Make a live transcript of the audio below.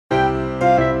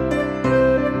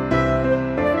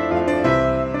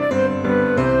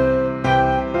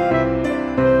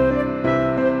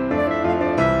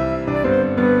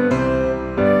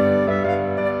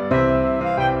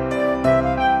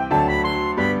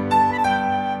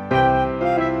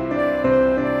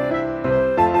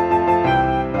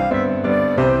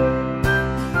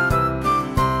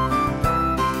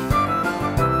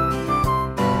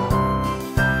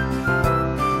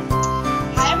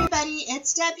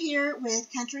here with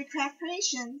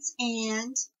CountryCraftCreations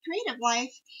and Creative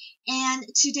Life, and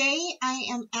today I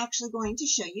am actually going to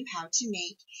show you how to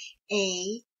make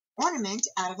a ornament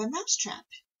out of a mousetrap.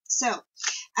 So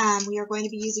we are going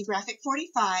to be using Graphic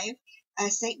 45,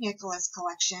 a St. Nicholas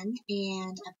collection,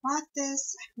 and I bought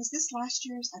this, was this last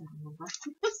year's? I don't remember.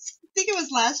 I think it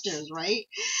was last year's, right?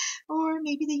 Or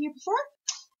maybe the year before?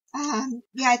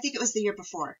 Yeah, I think it was the year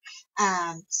before.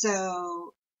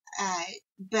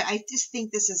 But I just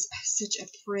think this is such a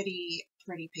pretty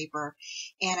paper,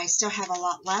 and I still have a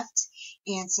lot left,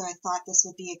 and so I thought this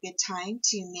would be a good time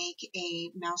to make a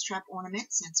mousetrap ornament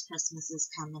since Christmas is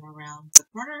coming around the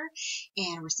corner,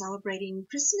 and we're celebrating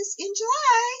Christmas in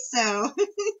July, so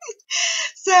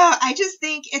so I just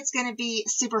think it's going to be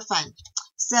super fun.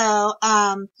 So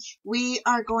we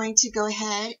are going to go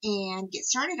ahead and get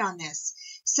started on this.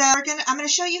 So I'm going to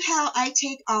show you how I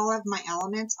take all of my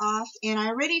elements off, and I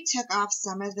already took off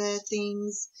some of the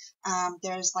things.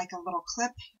 There's like a little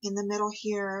clip in the middle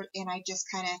here, and I just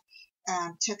kind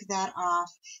of took that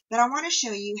off. But I want to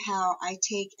show you how I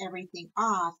take everything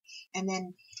off and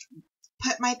then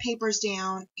put my papers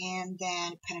down and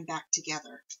then put them back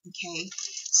together. Okay,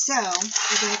 so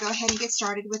we're going to go ahead and get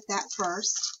started with that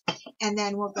first, and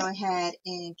then we'll go ahead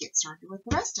and get started with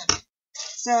the rest of it.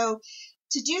 So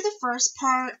to do the first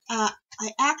part, I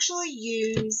actually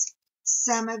use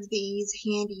some of these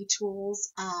handy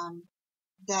tools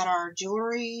that are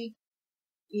jewelry,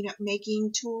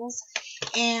 making tools,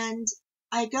 and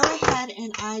I go ahead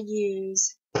and I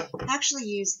actually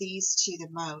use these to the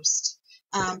most.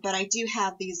 But I do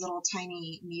have these little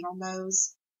tiny needle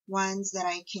nose ones that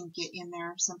I can get in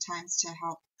there sometimes to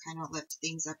help kind of lift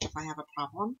things up if I have a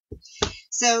problem.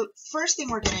 So first thing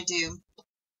we're going to do,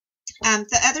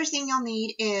 the other thing you'll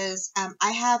need is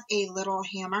I have a little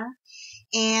hammer,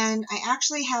 and I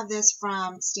actually have this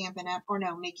from Stampin' Up!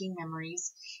 Making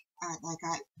Memories I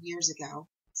got years ago.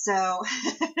 So,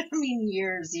 I mean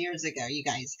years ago, you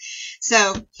guys.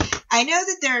 So, I know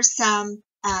that there are some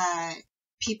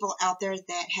people out there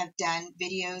that have done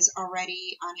videos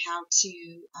already on how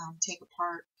to take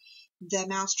apart the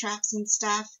mouse traps and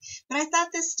stuff, but I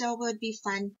thought this still would be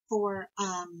fun for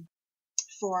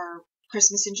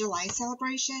Christmas in July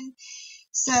celebration.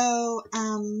 So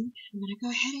I'm going to go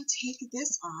ahead and take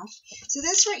this off. So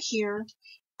this right here,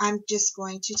 I'm just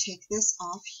going to take this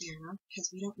off here because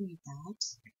we don't need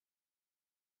that.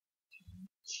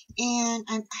 And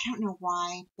I don't know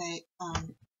why, but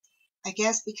I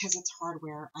guess because it's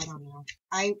hardware, I don't know.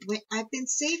 I've been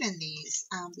saving these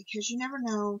because you never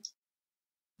know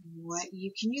what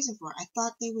you can use them for. I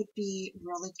thought they would be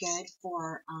really good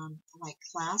for like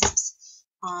clasps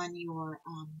on your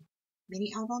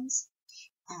mini albums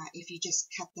if you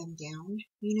just cut them down,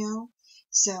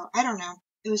 So I don't know.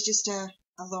 It was just a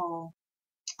little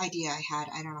idea I had.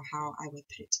 I don't know how I would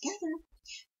put it together,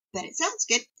 but it sounds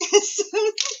good.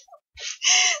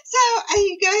 So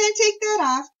I go ahead and take that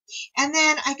off, and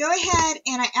then I go ahead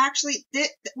and I actually,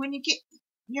 when you get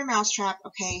your mousetrap,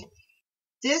 okay,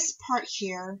 this part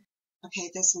here, okay,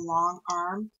 this long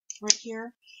arm right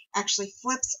here actually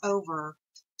flips over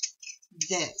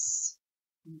this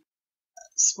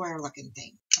square looking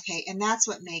thing, okay, and that's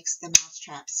what makes the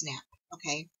mousetrap snap,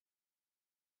 okay.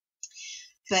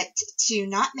 But to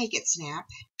not make it snap,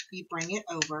 you bring it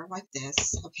over like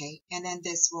this, okay, and then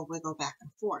this will wiggle back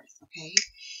and forth, okay.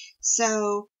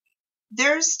 So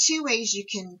there's two ways you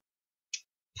can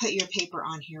put your paper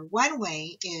on here. One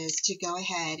way is to go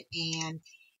ahead and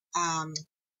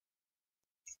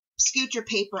scoot your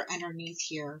paper underneath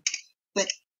here, but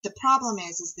the problem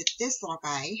is that this little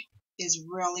guy is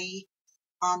really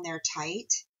on there tight,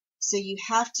 so you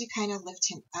have to kind of lift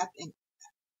him up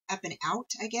and out,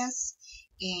 I guess,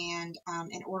 and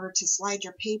in order to slide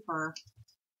your paper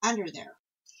under there.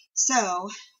 So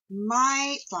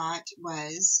my thought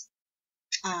was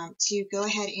to go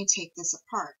ahead and take this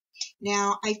apart.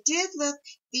 Now I did look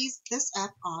this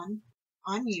up on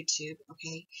YouTube,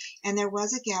 okay, and there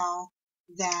was a gal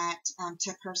that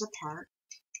took hers apart,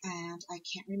 and I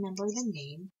can't remember the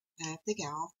name of the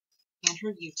gal and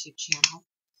her YouTube channel,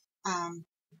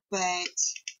 but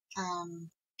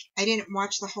I didn't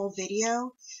watch the whole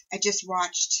video. I just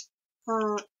watched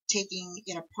her taking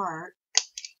it apart,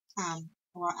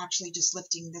 well, actually just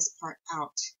lifting this part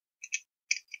out.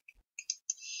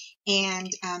 And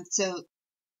so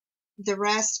the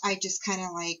rest, I just kind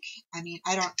of like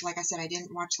I said, I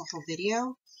didn't watch the whole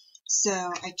video, so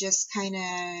I just kind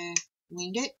of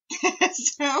winged it.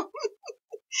 So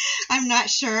I'm not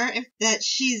sure if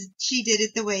she did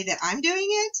it the way that I'm doing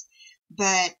it,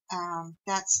 but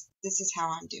this is how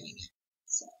I'm doing it.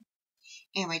 So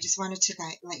anyway, just wanted to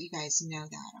let you guys know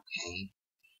that, okay?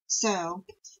 So,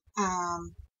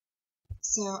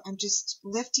 so I'm just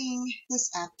lifting this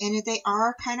up, and they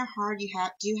are kind of hard. You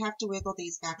do have to wiggle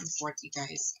these back and forth, you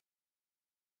guys.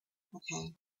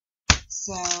 Okay,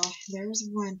 so there's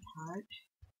one part,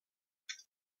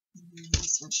 and then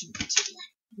this one should be too.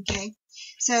 Okay,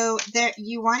 so there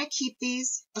you want to keep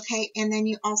these, okay, and then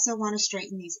you also want to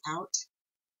straighten these out.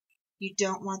 You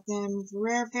don't want them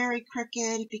very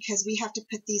crooked because we have to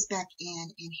put these back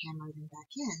in and hammer them back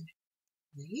in.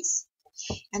 Nice.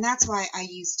 And that's why I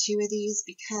use 2 of these,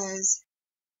 because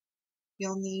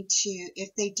you'll need to,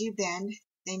 if they do bend,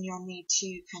 then you'll need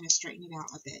to kind of straighten it out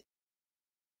a bit.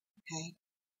 Okay.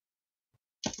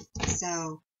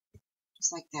 So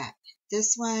just like that.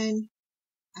 This one,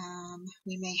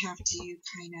 we may have to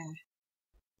kind of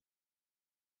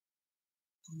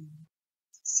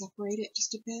separate it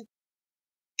just a bit.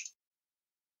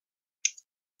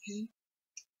 Okay.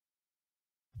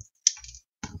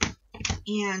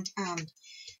 And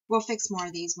we'll fix more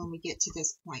of these when we get to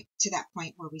this point, to that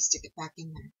point where we stick it back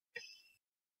in there.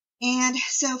 And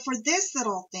so for this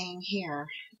little thing here,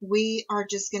 we are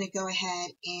just going to go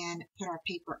ahead and put our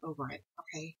paper over it,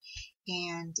 okay?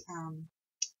 And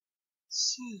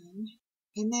so,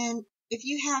 and then if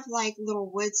you have like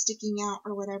little wood sticking out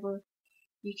or whatever,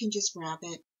 you can just grab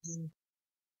it and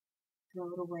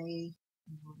throw it away,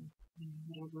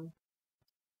 whatever.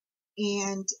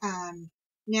 And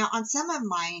now on some of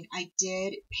mine, I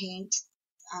did paint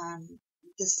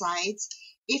the sides.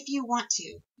 If you want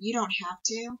to, you don't have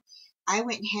to. I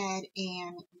went ahead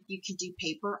and you can do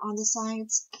paper on the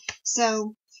sides.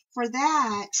 So for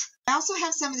that, I also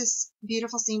have some of this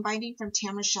beautiful seam binding from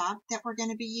Tamara's shop that we're going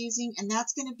to be using, and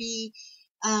that's going to be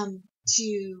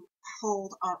to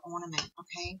hold our ornament,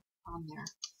 okay, on there.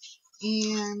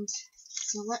 And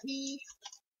so let me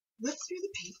look through the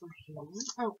paper here.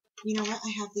 Oh, you know what? I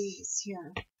have these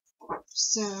here.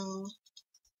 So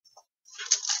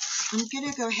I'm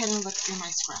going to go ahead and look through my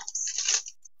scraps.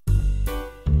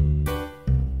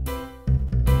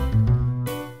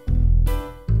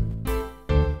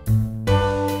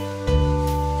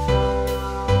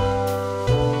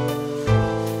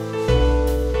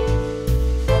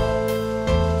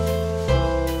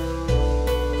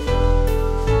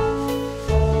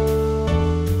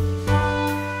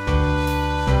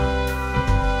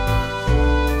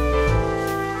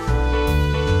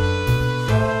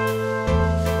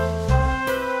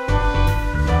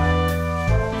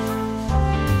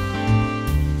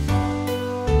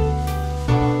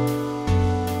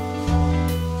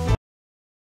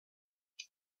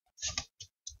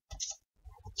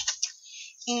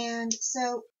 And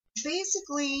so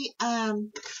basically,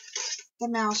 the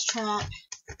mousetrap,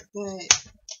 the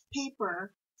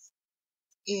paper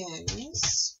is,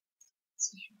 let's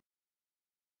see here.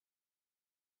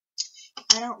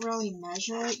 I don't really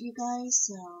measure it, you guys,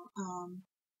 so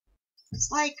it's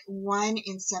like 1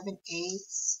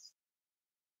 7/8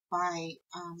 by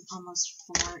almost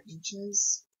 4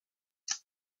 inches.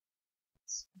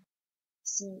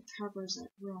 So it covers it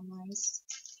real nice.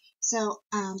 So,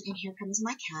 and here comes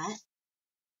my cat,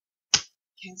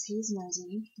 because he's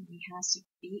nosy, and he has to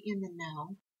be in the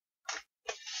know.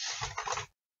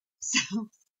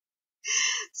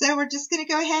 So we're just going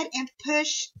to go ahead and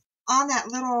push on that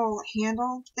little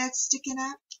handle that's sticking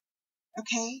up,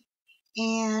 okay?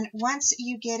 And once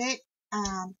you get it,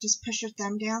 just push your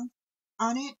thumb down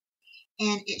on it,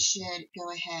 and it should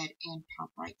go ahead and pop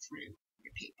right through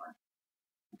your paper,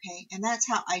 okay? And that's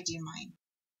how I do mine,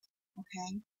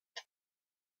 okay?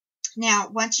 Now,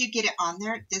 once you get it on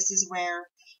there, this is where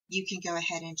you can go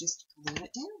ahead and just glue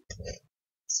it down.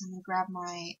 So I'm going to grab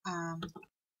my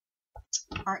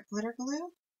art glitter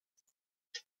glue.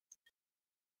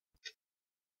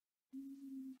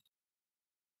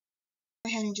 Go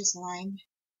ahead and just line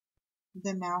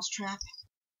the mousetrap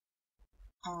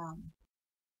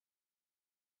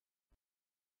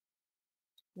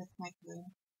with my glue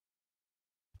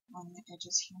on the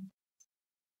edges here.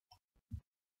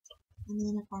 And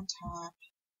then up on top,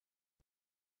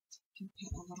 you can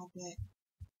put a little bit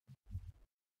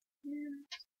here,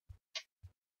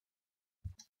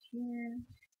 here.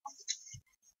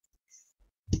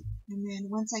 And then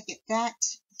once I get that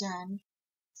done,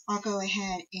 I'll go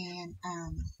ahead and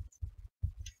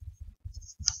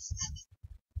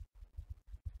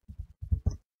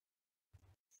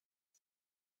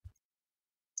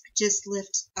just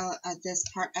lift this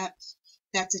part up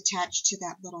that's attached to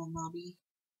that little knobby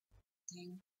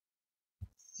thing.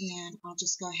 And I'll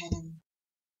just go ahead and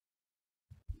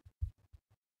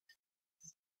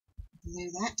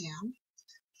glue that down.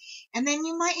 And then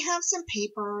you might have some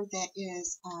paper that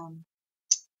is kind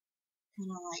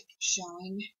of like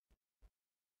showing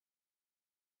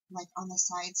like on the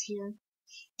sides here,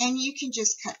 and you can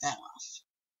just cut that off.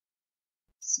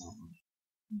 So,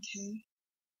 okay.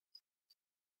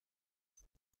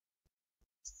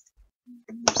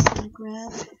 I'm just going to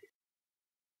grab a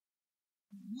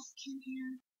napkin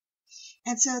here.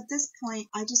 And so at this point,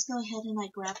 I just go ahead and I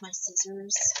grab my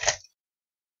scissors.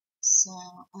 So,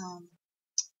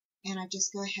 and I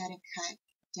just go ahead and cut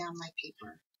down my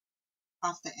paper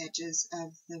off the edges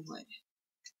of the wood.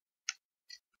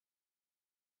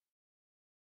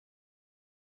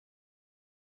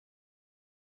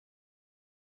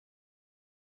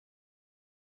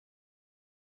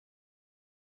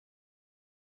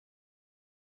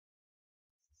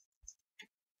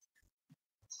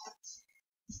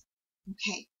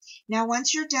 Okay, now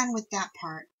once you're done with that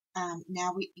part,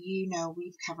 now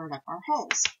we've covered up our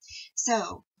holes.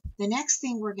 So the next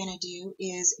thing we're going to do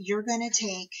is you're going to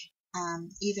take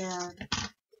either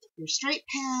your straight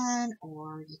pen,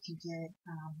 or you can get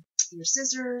your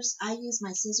scissors. I use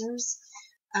my scissors,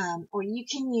 or you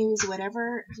can use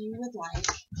whatever you would like.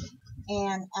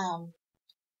 And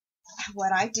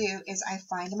what I do is I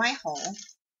find my hole,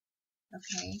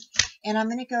 okay, and I'm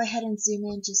going to go ahead and zoom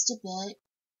in just a bit.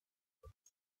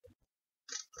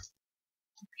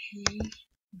 Okay,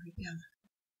 there we go.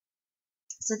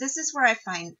 So this is where I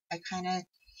find I kind of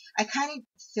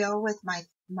feel with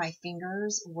my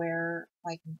fingers where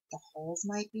like the holes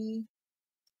might be.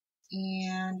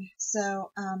 And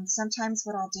so sometimes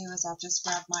what I'll do is I'll just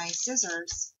grab my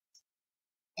scissors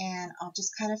and I'll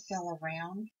just kind of feel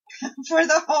around for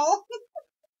the hole.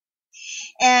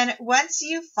 And once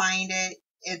you find it,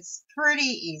 it's pretty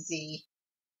easy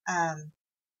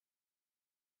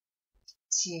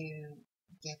to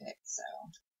get it. So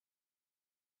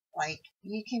like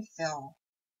you can feel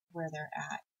where they're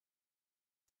at.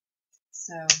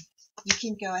 So you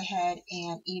can go ahead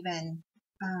and even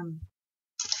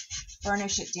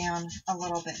burnish it down a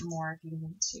little bit more if you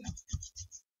need to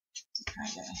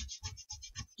kind of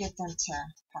get them to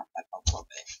pop up a little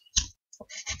bit.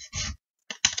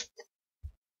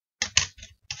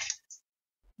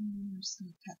 And I'm just going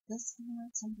to cut this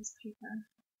out, some of this paper.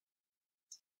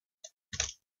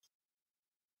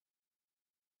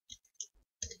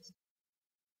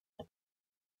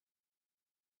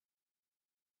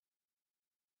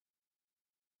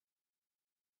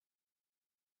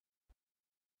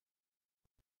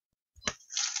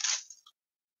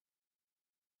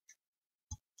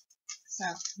 So,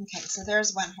 okay, so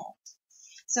there's one hole.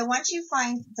 So once you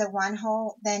find the one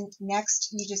hole, then next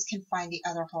you just can find the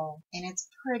other hole. And it's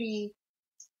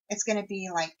going to be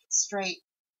like straight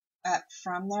up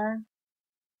from there.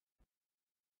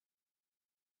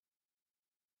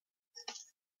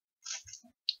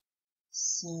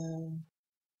 So,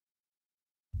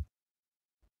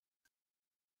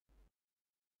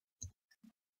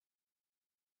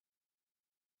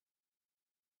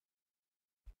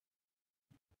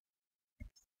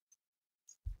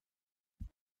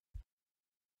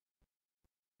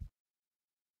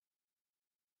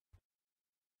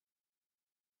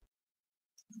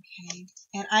 okay,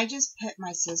 and I just put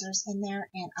my scissors in there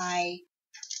and I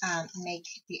make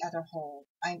the other hole.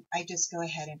 I just go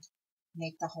ahead and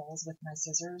make the holes with my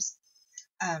scissors.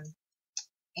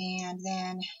 And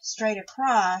then straight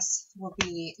across will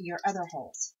be your other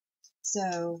holes.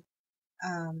 So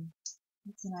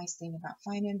that's the nice thing about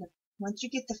finding once you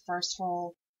get the first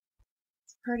hole,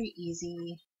 it's pretty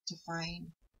easy to find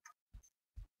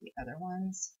the other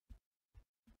ones.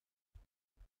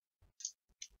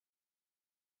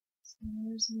 So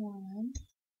there's one,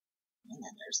 and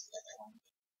then there's the other one.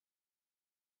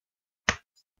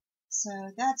 So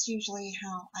that's usually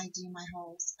how I do my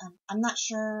holes. I'm not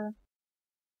sure,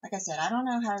 like I said, I don't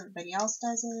know how everybody else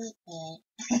does it,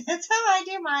 but that's how I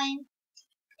do mine.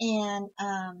 And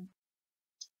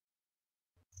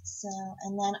so,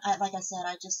 and then like I said,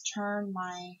 I just turn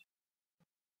my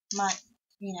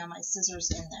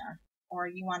scissors in there. Or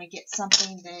you want to get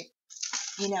something that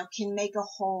can make a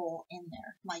hole in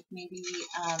there, like maybe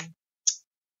an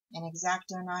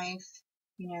X-Acto knife.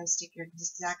 Stick your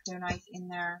X-Acto knife in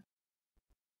there,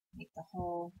 make the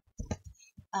hole.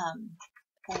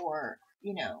 Or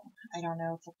I don't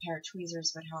know if a pair of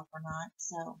tweezers would help or not.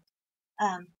 So,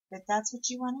 but that's what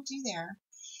you want to do there.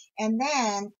 And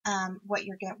then what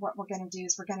we're going to do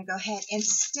is we're going to go ahead and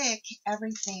stick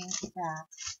everything back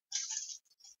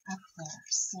up there.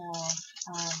 So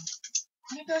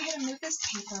I'm going to go ahead and move this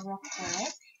paper real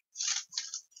quick.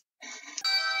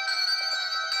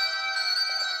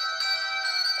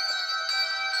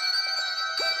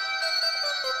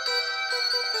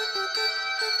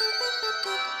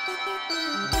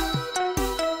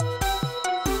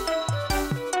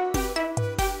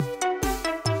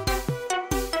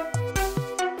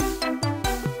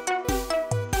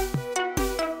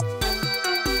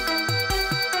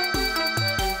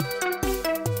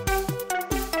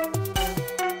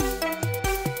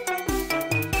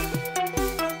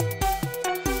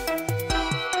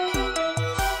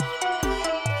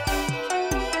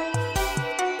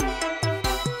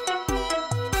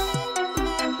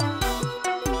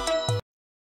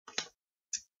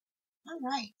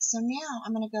 so now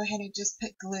I'm going to go ahead and just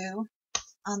put glue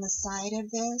on the side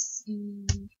of this and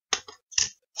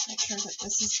make sure that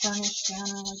this is burnished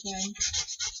down really good.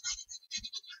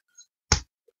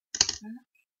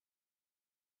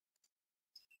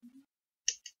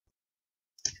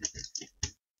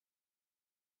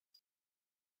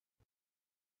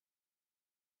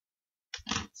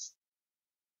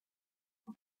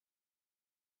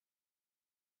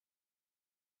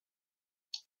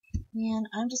 And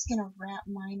I'm just going to wrap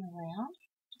mine around,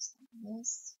 just like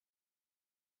this.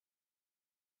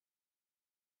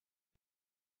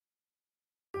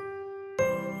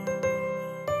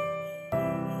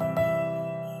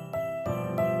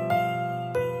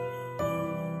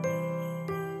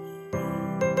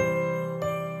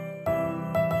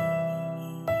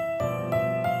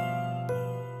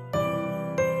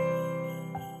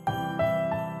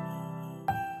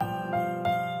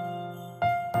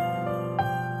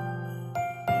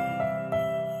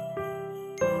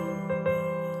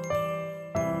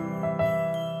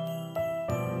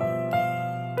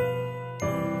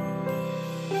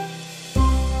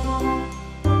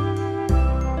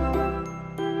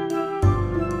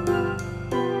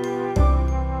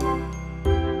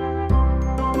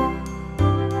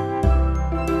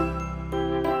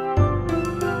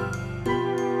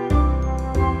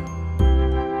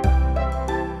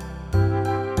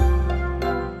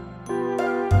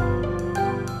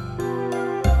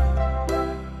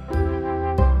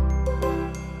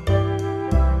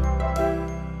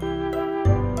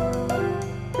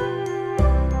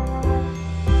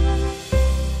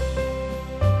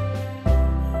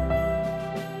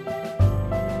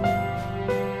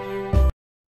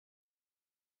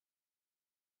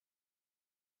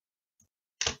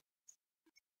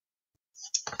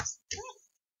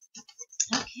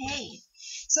 Okay,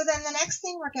 so then the next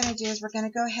thing we're going to do is we're going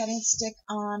to go ahead and stick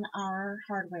on our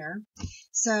hardware.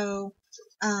 So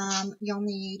you'll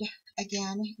need,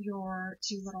 again, your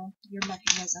your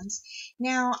mechanisms.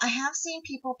 Now, I have seen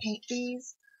people paint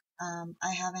these.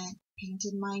 I haven't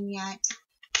painted mine yet,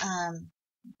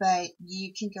 but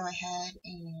you can go ahead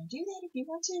and do that if you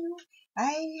want to.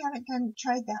 I haven't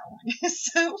tried that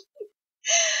one.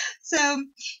 So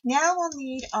now we'll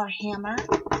need our hammer.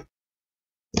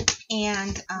 And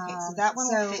okay, so that one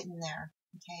will fit in there.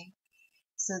 Okay,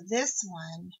 so this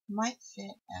one might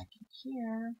fit back in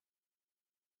here.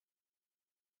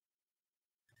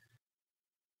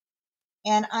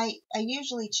 And I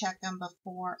usually check them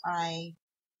before I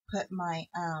put my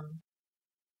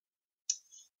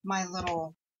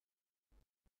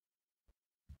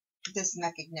this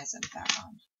mechanism back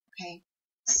on. Okay,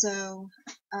 so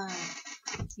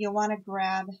you'll want to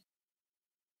grab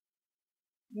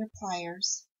your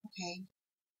pliers, okay,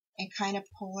 and kind of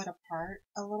pull it apart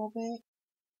a little bit.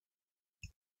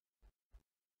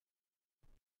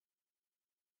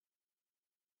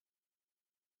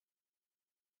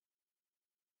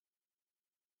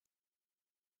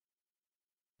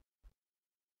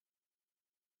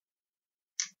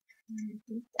 I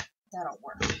think that'll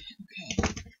work.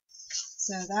 Okay,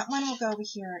 so that one will go over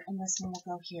here, and this one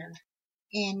will go here.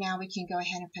 And now we can go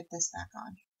ahead and put this back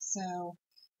on. So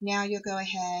now you'll go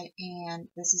ahead, and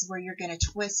this is where you're going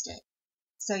to twist it.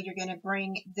 So you're going to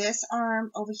bring this arm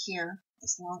over here,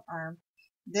 this long arm.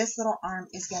 This little arm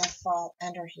is going to fall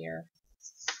under here.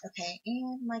 Okay,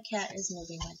 and my cat is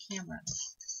moving my camera.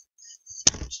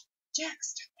 Jack,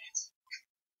 stop it.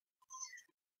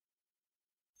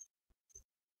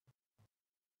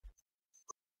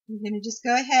 You're going to just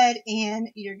go ahead and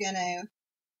you're going to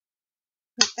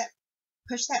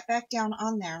push that back down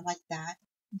on there like that.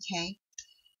 Okay,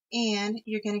 and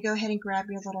you're going to go ahead and grab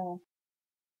your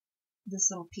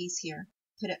this little piece here,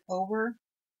 put it over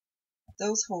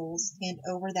those holes and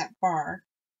over that bar.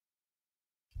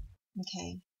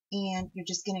 Okay, and you're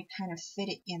just going to kind of fit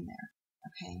it in there.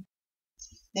 Okay,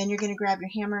 then you're going to grab your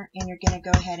hammer and you're going to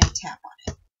go ahead and tap on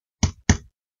it.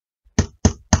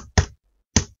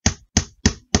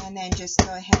 And then just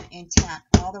go ahead and tap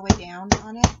all the way down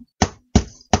on it.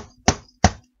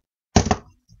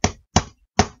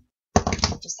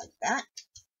 Just like that.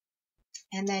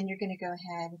 And then you're going to go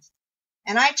ahead,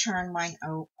 and I turn mine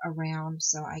around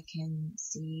so I can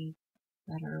see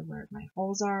better where my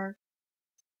holes are.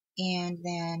 And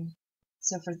then,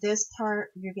 so for this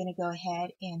part, you're going to go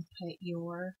ahead and put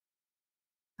your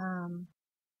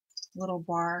little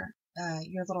bar,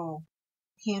 your little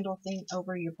handle thing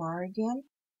over your bar again.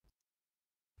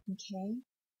 Okay.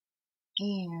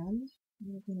 And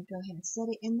you're going to go ahead and set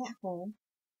it in that hole.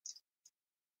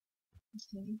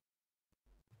 Okay.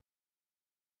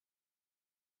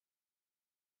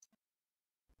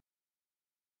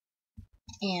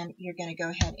 And you're going to go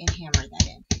ahead and hammer that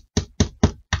in.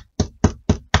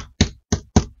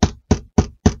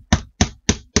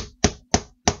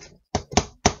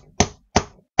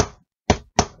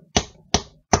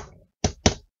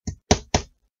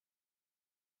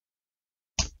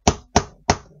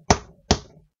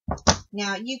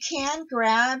 Now you can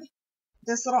grab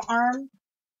this little arm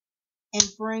and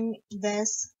bring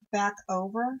this back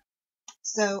over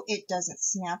so it doesn't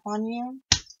snap on you,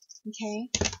 okay?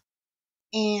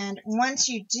 And once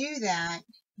you do that,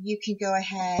 you can go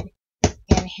ahead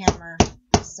and hammer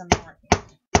some more in.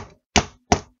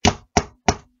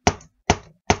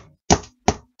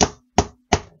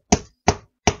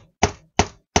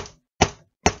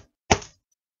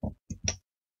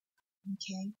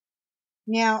 Okay.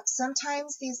 Now,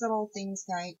 sometimes these little things,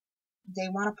 guys, they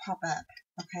want to pop up,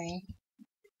 okay?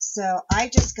 So I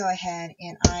just go ahead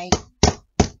and I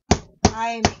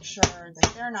make sure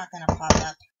that they're not going to pop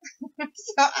up.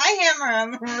 So I hammer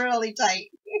them really tight.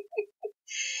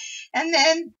 And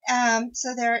then,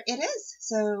 so there it is.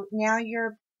 So now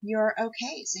you're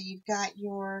okay. So you've got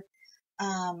your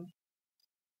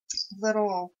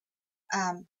little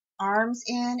arms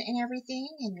in and everything,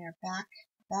 and you're back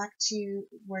to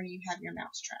where you have your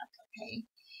mousetrap, okay?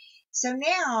 So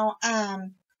now,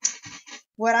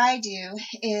 what I do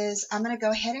is I'm going to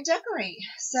go ahead and decorate.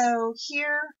 So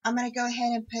here, I'm going to go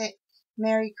ahead and put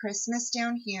Merry Christmas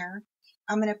down here.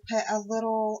 I'm going to put a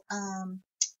little,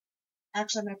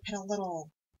 actually I'm going to put a little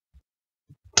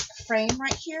frame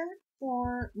right here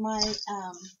for my, here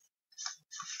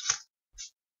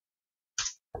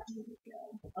we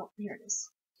go. Oh, here it is.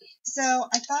 So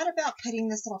I thought about putting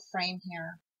this little frame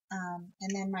here,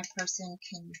 and then my person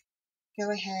can go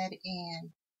ahead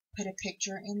and put a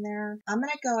picture in there. I'm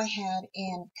going to go ahead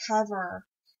and cover,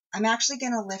 I'm actually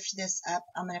going to lift this up.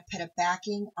 I'm going to put a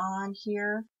backing on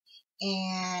here,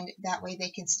 and that way they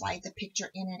can slide the picture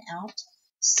in and out.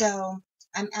 So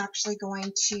I'm actually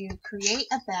going to create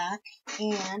a back,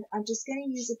 and I'm just going to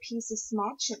use a piece of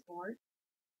small chipboard.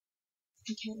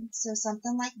 Okay, so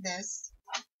something like this.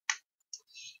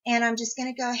 And I'm just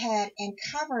going to go ahead and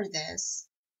cover this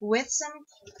with some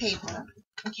paper,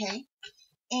 okay?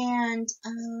 And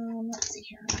let's see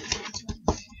here.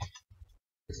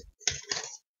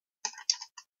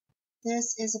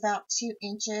 This is about 2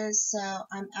 inches, so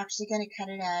I'm actually going to cut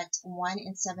it at 1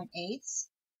 7/8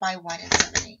 by 1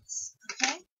 7/8.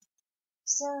 Okay?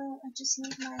 So I just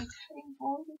need my cutting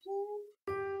board again.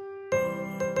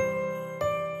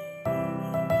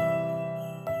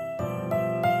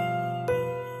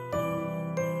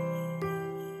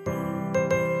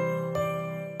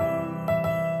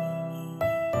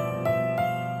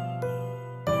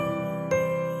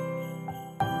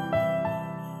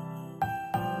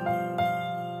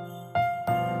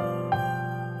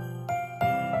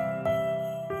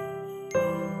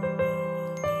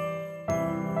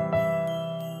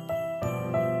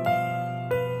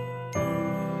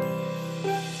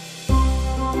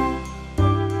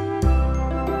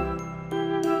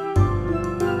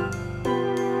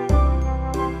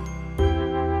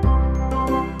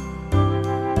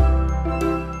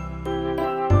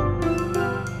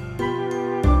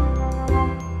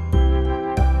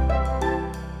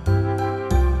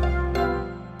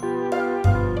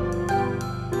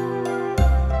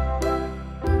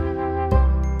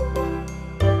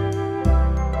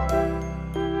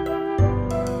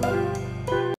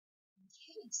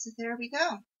 So there we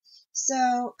go.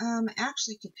 So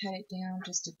actually could cut it down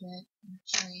just a bit.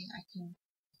 Actually, I can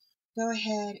go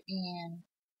ahead and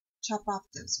chop off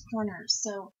those corners.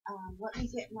 So let me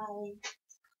get my,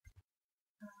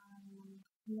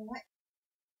 you know what?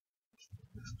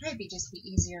 It'd probably just be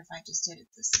easier if I just did it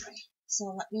this way. So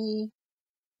I'm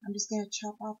just going to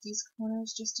chop off these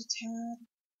corners just a tad.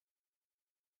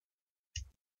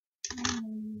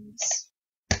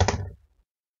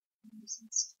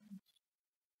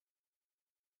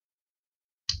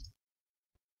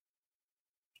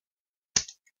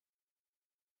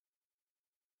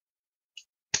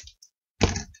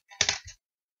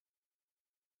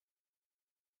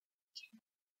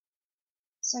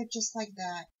 So just like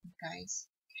that, guys,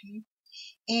 okay?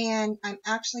 And I'm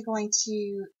actually going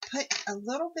to put a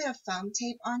little bit of foam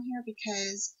tape on here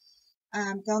because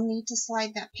they'll need to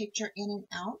slide that picture in and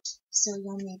out, so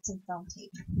you'll need some foam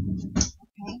tape,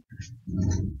 okay?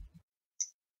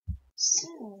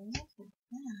 So, for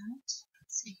that, let's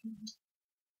see here.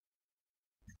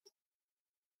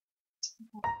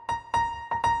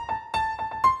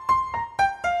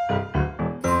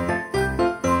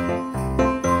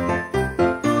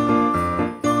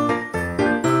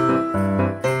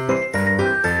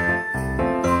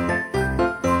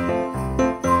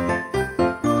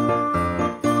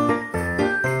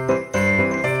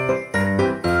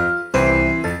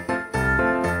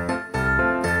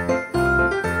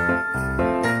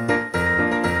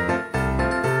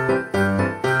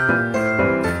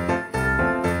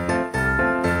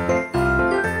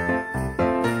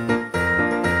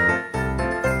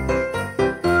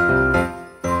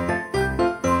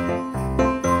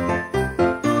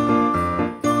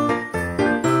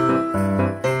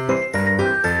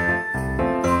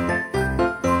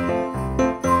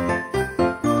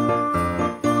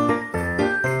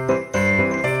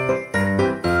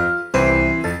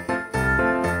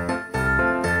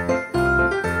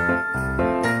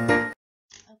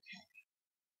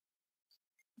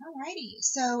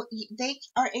 so they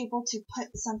are able to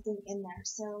put something in there.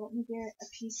 So let me get a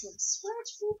piece of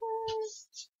scratch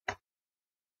paper.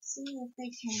 See if they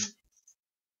can.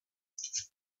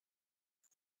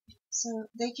 So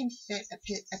they can fit a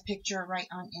picture right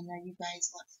on in there. You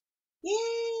guys look.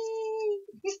 Yay!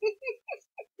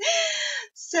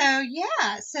 So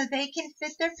yeah, so they can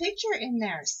fit their picture in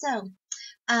there. So,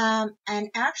 and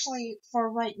actually for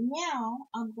right now,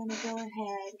 I'm going to go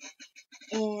ahead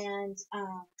and,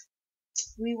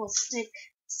 we will stick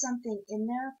something in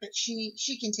there, but she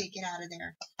can take it out of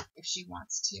there if she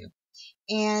wants to.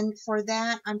 And for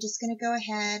that, I'm just going to go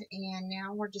ahead and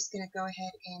now we're just going to go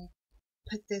ahead and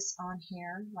put this on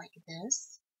here like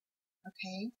this.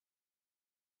 Okay.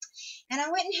 And I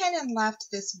went ahead and left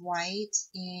this white,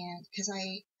 and because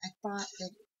I thought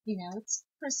that, you know, it's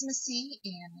Christmassy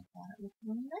and I thought it looked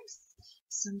really nice.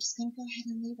 So I'm just going to go ahead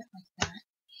and leave it like that.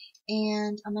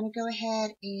 And I'm going to go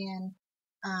ahead and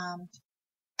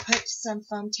put some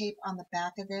foam tape on the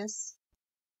back of this.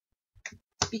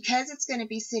 Because it's going to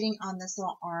be sitting on this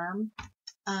little arm,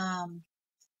 I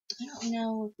don't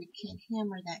know if we can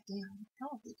hammer that down.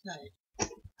 Probably could.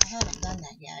 I haven't done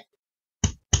that yet.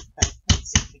 But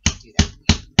let's see if we can do that.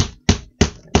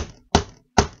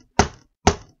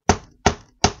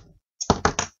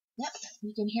 Yep,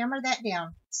 you can hammer that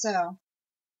down. So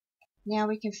now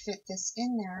we can fit this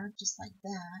in there just like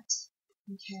that.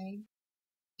 Okay,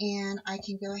 and I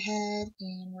can go ahead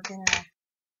and we're going to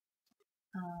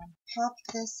pop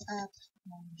this up.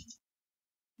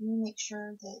 Let me make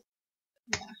sure that,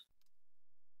 yeah.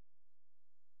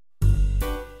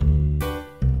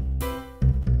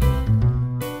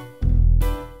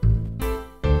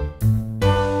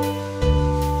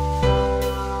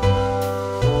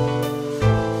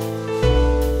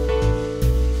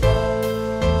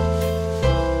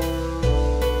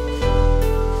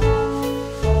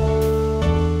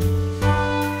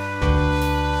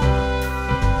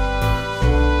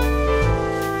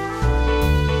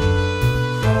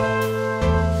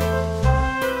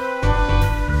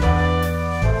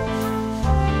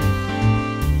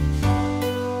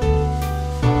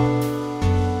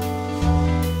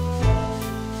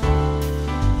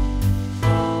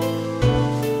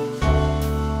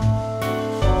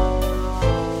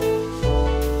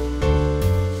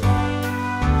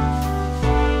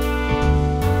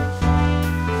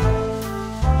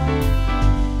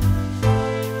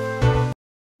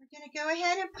 Go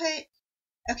ahead and put,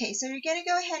 okay, so you're going to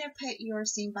go ahead and put your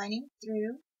seam binding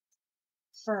through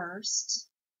first.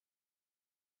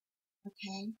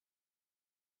 Okay.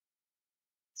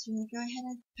 So you're going to go ahead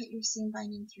and put your seam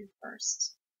binding through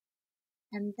first.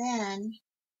 And then,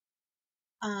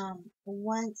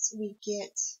 once we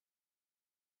get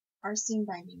our seam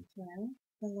binding through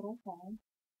the little hole,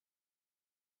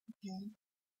 okay,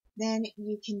 then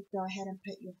you can go ahead and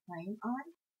put your frame on.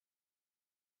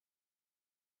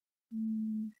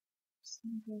 Just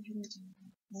going to go ahead and do it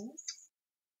like this.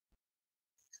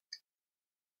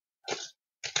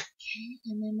 Okay,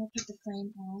 and then we'll put the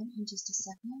frame on in just a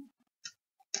second.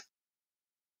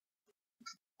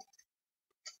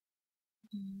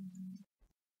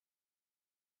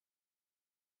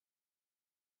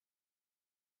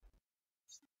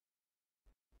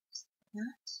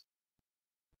 That.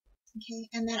 Okay,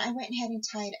 and then I went ahead and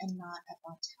tied a knot up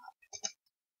on top.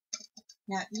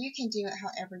 Now, you can do it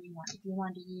however you want. If you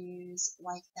want to use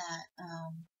like that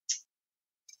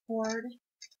cord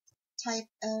type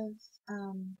of,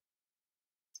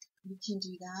 you can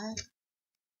do that,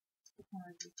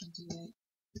 or you can do it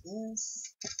like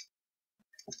this.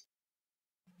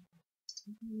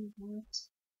 However you want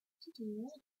to do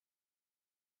it.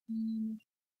 And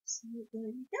so there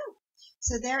you go.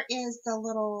 So there is the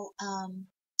little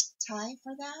tie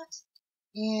for that.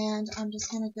 And I'm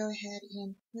just going to go ahead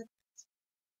and put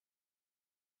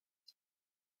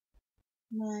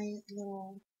my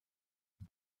little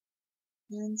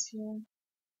ends here.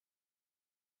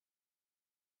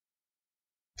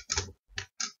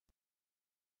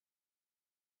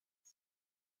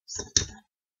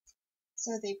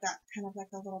 So they've got kind of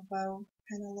like a little bow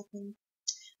kind of looking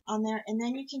on there. And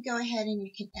then you can go ahead and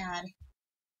you can add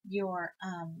your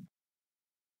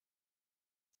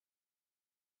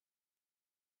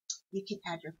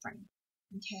frame.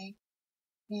 Okay?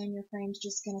 And your frame's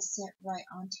just going to sit right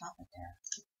on top of there.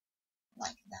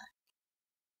 Like that.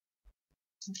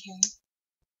 Okay?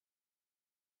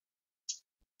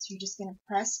 So you're just going to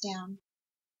press down.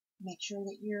 Make sure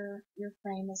that your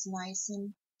frame is nice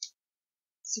and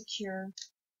secure.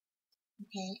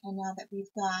 Okay, and now that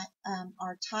we've got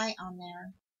our tie on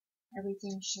there,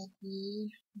 everything should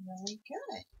be really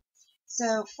good.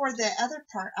 So for the other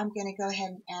part, I'm going to go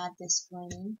ahead and add this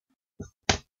green.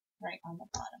 right on the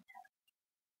bottom part.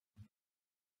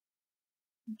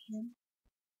 Okay,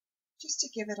 just to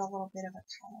give it a little bit of a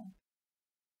color.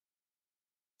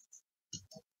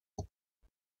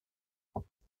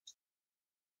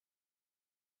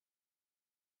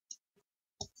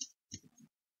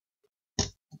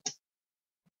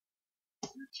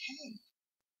 Okay,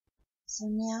 so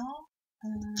now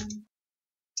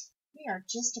we are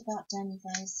just about done, you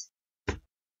guys.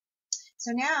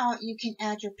 So now you can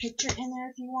add your picture in there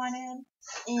if you wanted,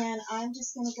 and I'm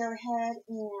just going to go ahead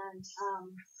and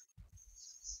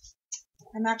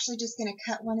I'm actually just going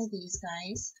to cut one of these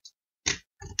guys,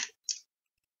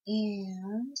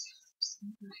 and just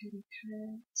going to go ahead and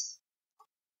cut.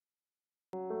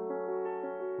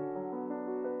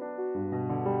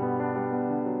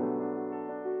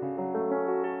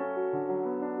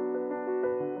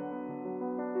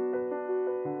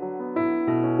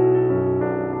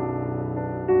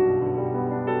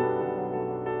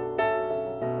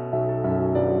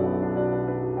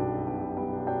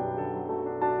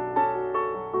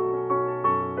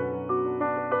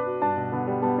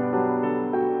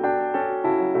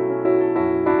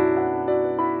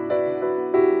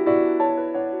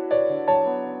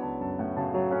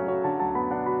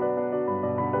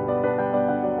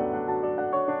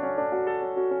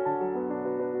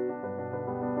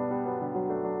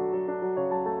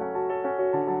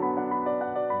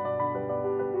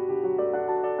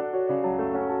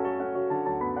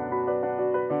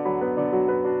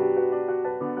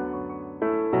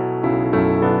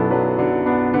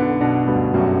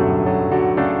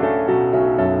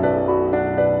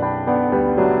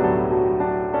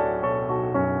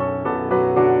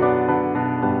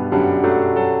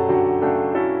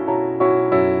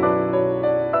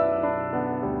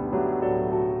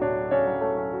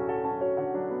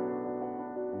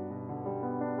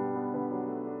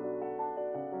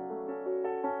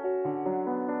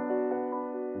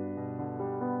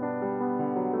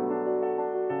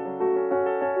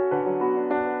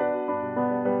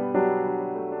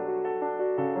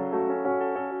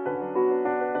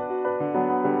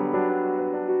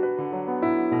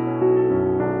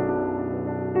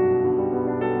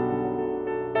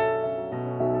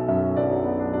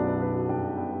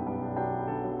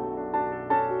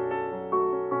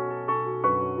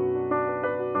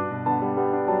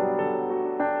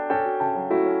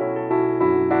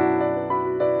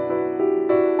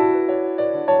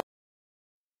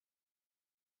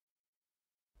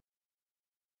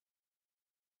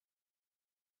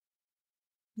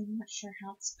 I'm not sure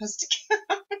how it's supposed to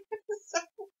go.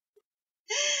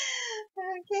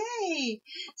 Okay,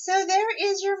 so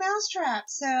there is your mousetrap.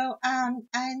 So,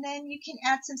 and then you can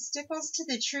add some stickles to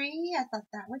the tree. I thought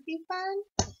that would be fun.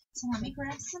 So let me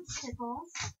grab some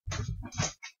stickles.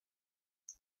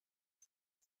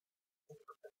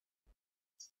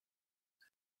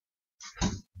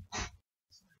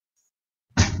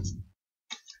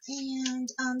 And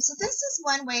so this is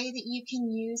one way that you can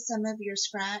use some of your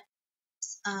scraps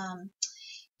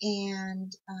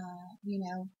and, you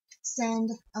know, send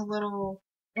a little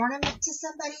ornament to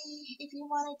somebody if you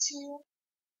wanted to.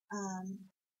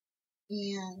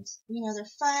 And, you know, they're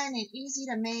fun and easy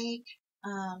to make.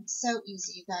 So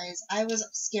easy, you guys. I was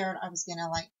scared I was going to,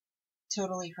 like,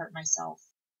 totally hurt myself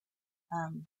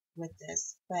with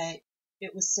this, but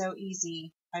it was so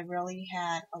easy. I really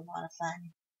had a lot of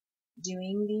fun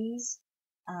doing these.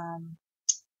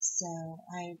 So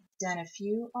I've done a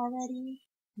few already,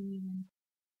 and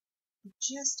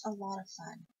just a lot of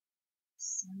fun.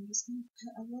 So I'm just going to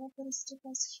put a little bit of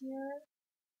stickles here,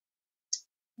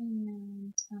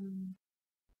 and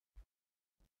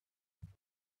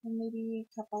maybe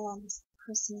a couple on this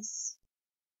Christmas.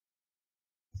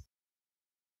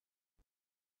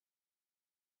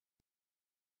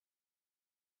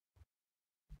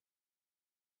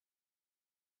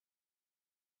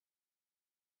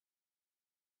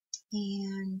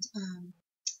 And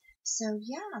so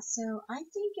yeah, so I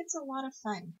think it's a lot of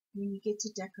fun when you get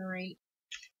to decorate,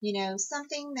 you know,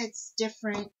 something that's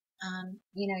different,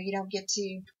 you know, you don't get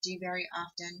to do very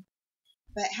often.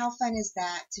 But how fun is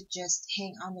that to just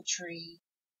hang on the tree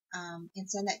and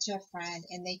send that to a friend,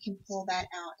 and they can pull that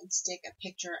out and stick a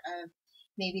picture of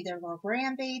maybe their little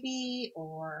grandbaby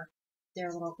or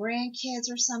their little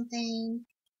grandkids or something.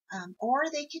 Or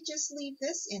they could just leave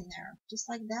this in there, just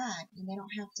like that, and they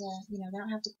don't have to, you know, they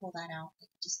don't have to pull that out. They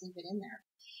could just leave it in there.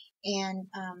 And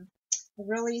a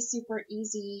really super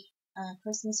easy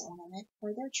Christmas ornament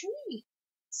for their tree.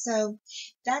 So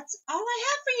that's all I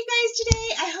have for you guys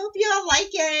today. I hope you all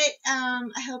like it.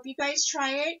 I hope you guys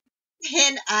try it,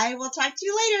 and I will talk to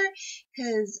you later,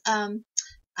 because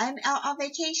I'm out on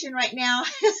vacation right now.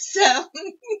 So,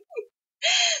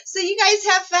 so you guys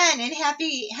have fun and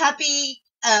happy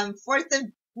 4th of,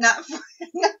 not,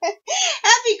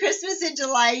 happy Christmas in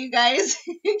July, you guys.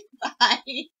 Bye.